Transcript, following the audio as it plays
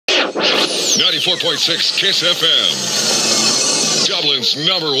94.6 KISS FM. Dublin's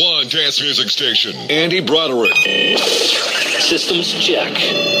 #1 dance music station. Andy Broderick. Systems check.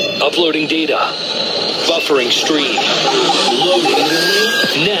 Uploading data. Buffering stream. Loading.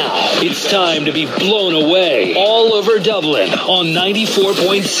 Now it's time to be blown away all over Dublin on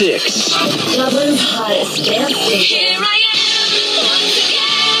 94.6. Dublin's hottest dance station. Here I am once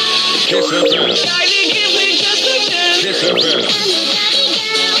again. KISS FM. Darling, give me just a chance. KISS FM.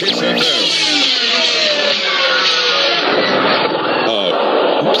 KISS FM.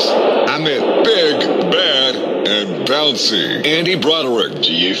 I meant big, bad, and bouncy. Andy Broderick.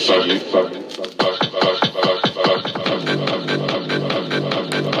 Do you fucking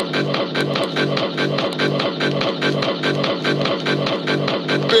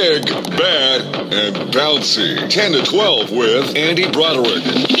Big, bad, and bouncy. 10 to 12 with Andy Broderick.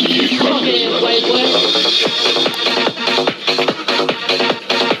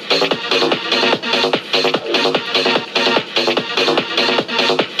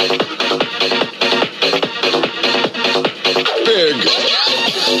 Big.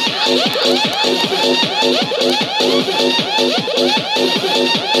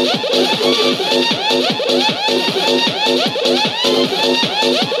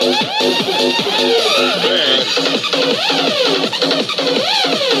 Bad.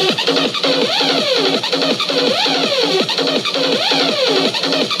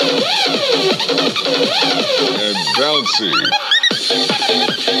 And bouncy.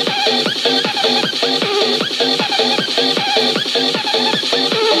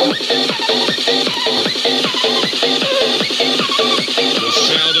 The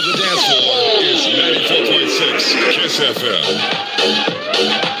sound of the dance floor is 94.6 KISS FM.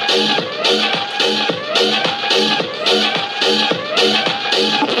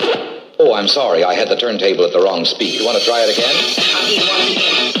 Oh, I'm sorry. I had the turntable at the wrong speed. You want to try it again?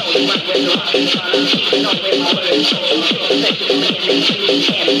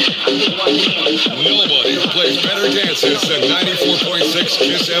 Nobody plays better dances than 94.6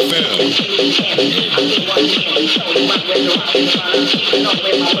 KISS FM.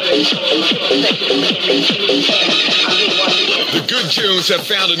 The good tunes have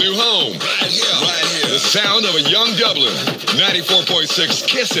found a new home. Right here. The sound of a young Dublin. 94.6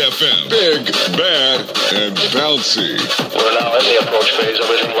 KISS FM. Big, bad, and bouncy. We're now in the approach phase.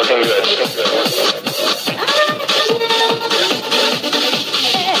 Everything looking good.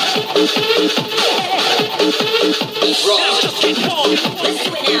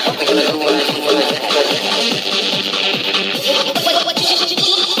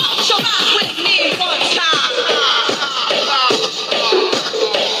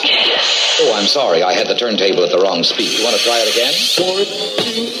 Oh, I'm sorry. I had the turntable at the wrong speed. You want to try it again? 1,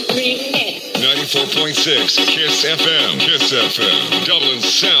 2, 3, and 94.6 KISS FM. KISS FM. Dublin's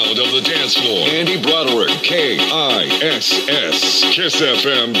sound of the dance floor. Andy Broderick. KISS. KISS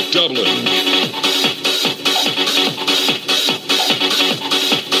FM. Dublin.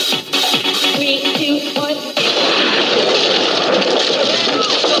 3, 2, 1.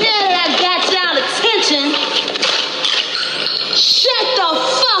 Man, I got y'all attention. Shut the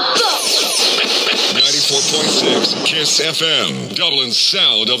fuck up. 94.6 KISS FM. Dublin's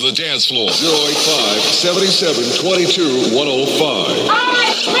sound of the dance floor. 085 77 22 105.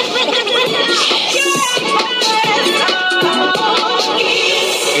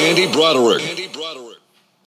 Andy Broderick.